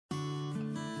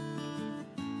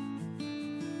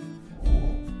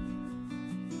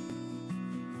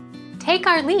Take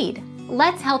our lead.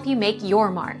 Let's help you make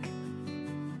your mark.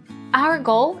 Our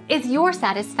goal is your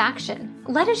satisfaction.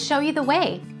 Let us show you the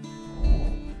way.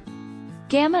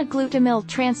 Gamma-glutamyl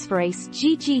transferase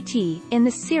 (GGT) in the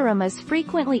serum is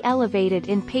frequently elevated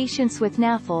in patients with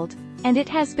NAFLD, and it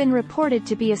has been reported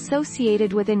to be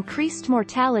associated with increased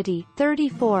mortality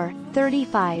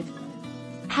 34-35.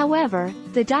 However,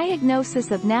 the diagnosis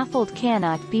of NAFLD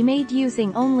cannot be made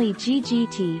using only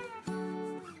GGT.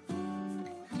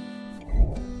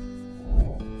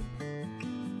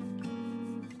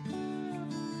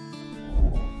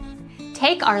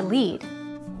 Take our lead.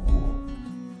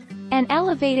 An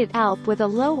elevated ALP with a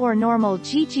low or normal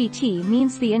GGT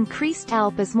means the increased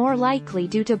ALP is more likely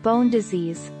due to bone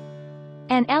disease.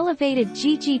 An elevated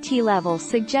GGT level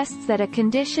suggests that a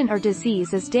condition or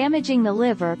disease is damaging the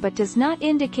liver but does not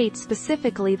indicate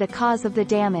specifically the cause of the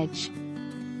damage.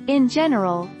 In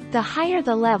general, the higher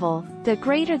the level, the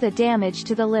greater the damage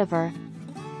to the liver.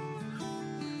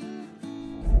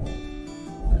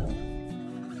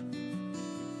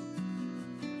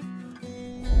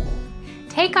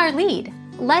 Take our lead.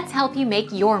 Let's help you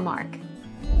make your mark.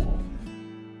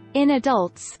 In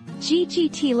adults,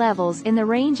 GGT levels in the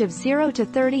range of 0 to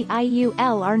 30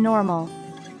 IUL are normal.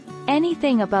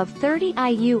 Anything above 30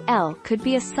 IUL could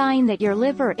be a sign that your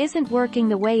liver isn't working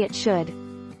the way it should.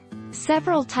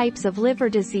 Several types of liver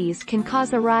disease can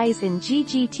cause a rise in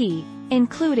GGT,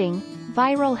 including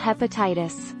viral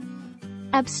hepatitis,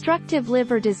 obstructive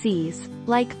liver disease,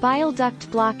 like bile duct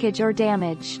blockage or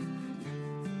damage.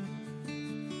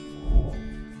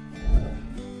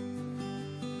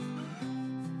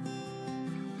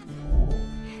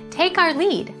 Take our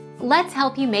lead. Let's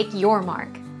help you make your mark.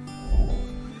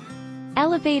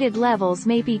 Elevated levels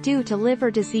may be due to liver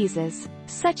diseases,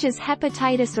 such as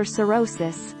hepatitis or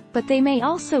cirrhosis, but they may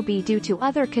also be due to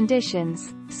other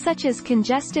conditions, such as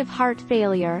congestive heart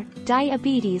failure,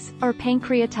 diabetes, or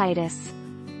pancreatitis.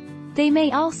 They may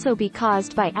also be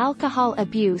caused by alcohol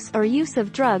abuse or use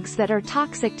of drugs that are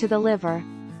toxic to the liver.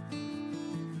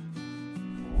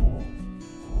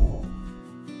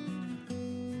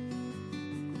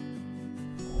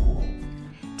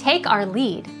 Take our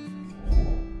lead.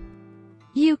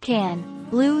 You can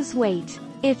lose weight.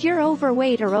 If you're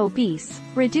overweight or obese,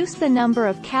 reduce the number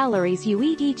of calories you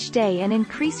eat each day and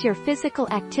increase your physical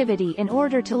activity in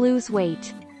order to lose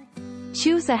weight.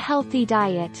 Choose a healthy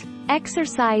diet,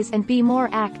 exercise and be more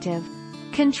active.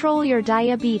 Control your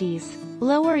diabetes,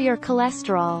 lower your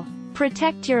cholesterol,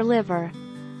 protect your liver.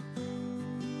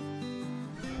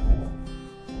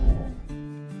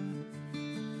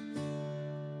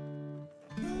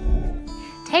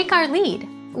 Take our lead.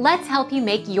 Let's help you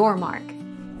make your mark.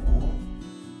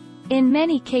 In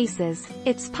many cases,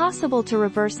 it's possible to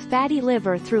reverse fatty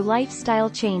liver through lifestyle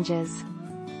changes.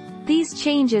 These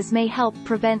changes may help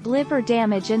prevent liver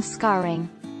damage and scarring.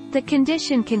 The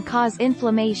condition can cause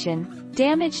inflammation,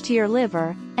 damage to your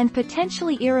liver, and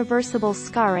potentially irreversible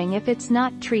scarring if it's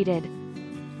not treated.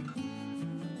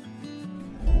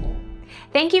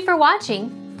 Thank you for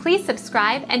watching. Please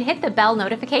subscribe and hit the bell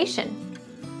notification.